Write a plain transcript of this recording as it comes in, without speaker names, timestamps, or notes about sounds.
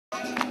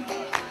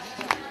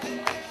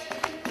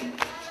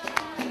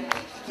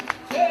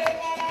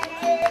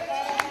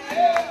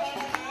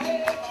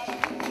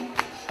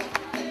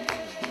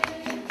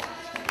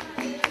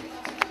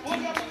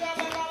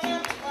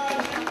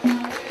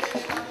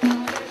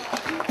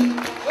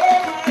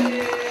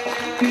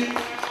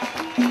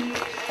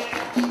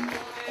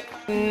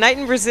Night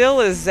in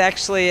Brazil is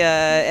actually,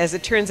 as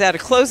it turns out, a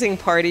closing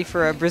party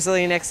for a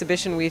Brazilian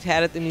exhibition we've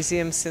had at the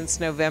museum since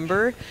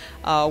November,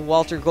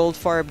 Walter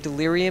Goldfarb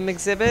Delirium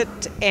exhibit.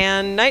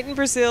 And Night in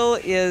Brazil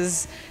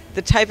is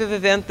the type of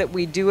event that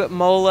we do at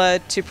MOLA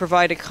to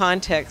provide a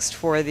context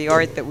for the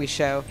art that we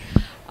show.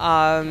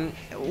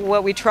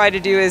 What we try to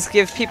do is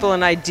give people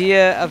an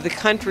idea of the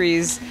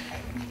countries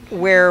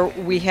where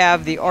we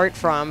have the art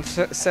from.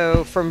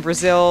 So from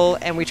Brazil,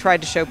 and we tried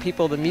to show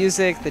people the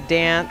music, the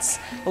dance,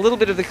 a little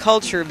bit of the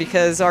culture,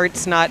 because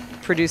art's not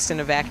produced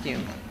in a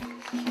vacuum.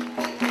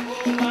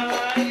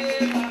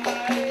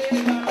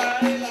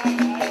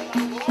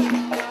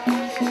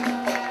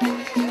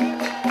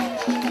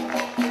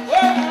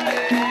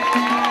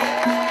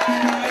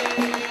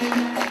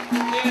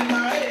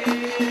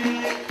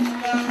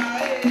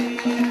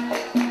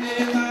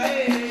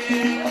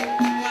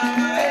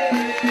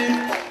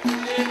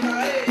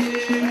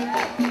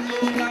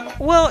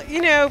 Well,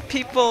 you know,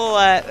 people,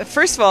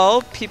 first of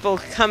all, people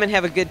come and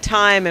have a good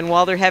time, and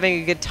while they're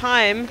having a good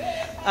time,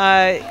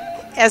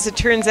 as it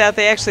turns out,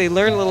 they actually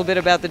learn a little bit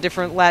about the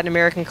different Latin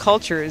American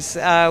cultures.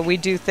 We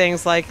do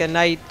things like a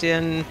night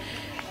in,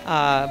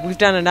 we've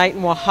done a night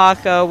in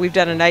Oaxaca, we've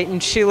done a night in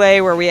Chile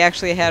where we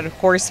actually had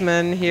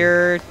horsemen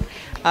here,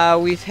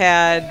 we've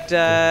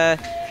had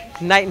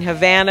night in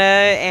Havana,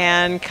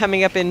 and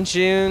coming up in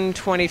June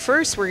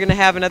 21st we're going to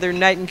have another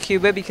night in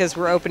Cuba because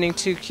we're opening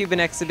 2 Cuban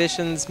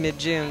exhibitions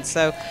mid-June.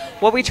 So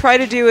what we try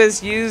to do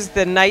is use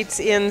the Nights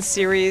In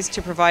series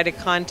to provide a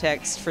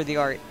context for the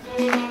art.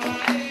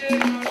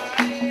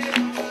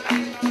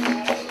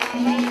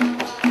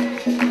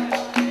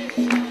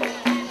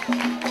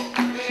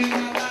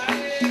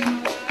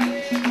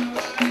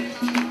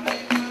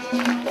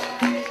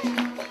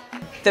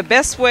 The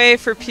best way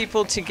for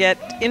people to get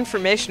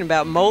information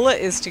about MOLA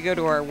is to go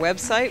to our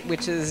website,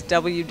 which is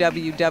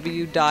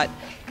www.mola.org.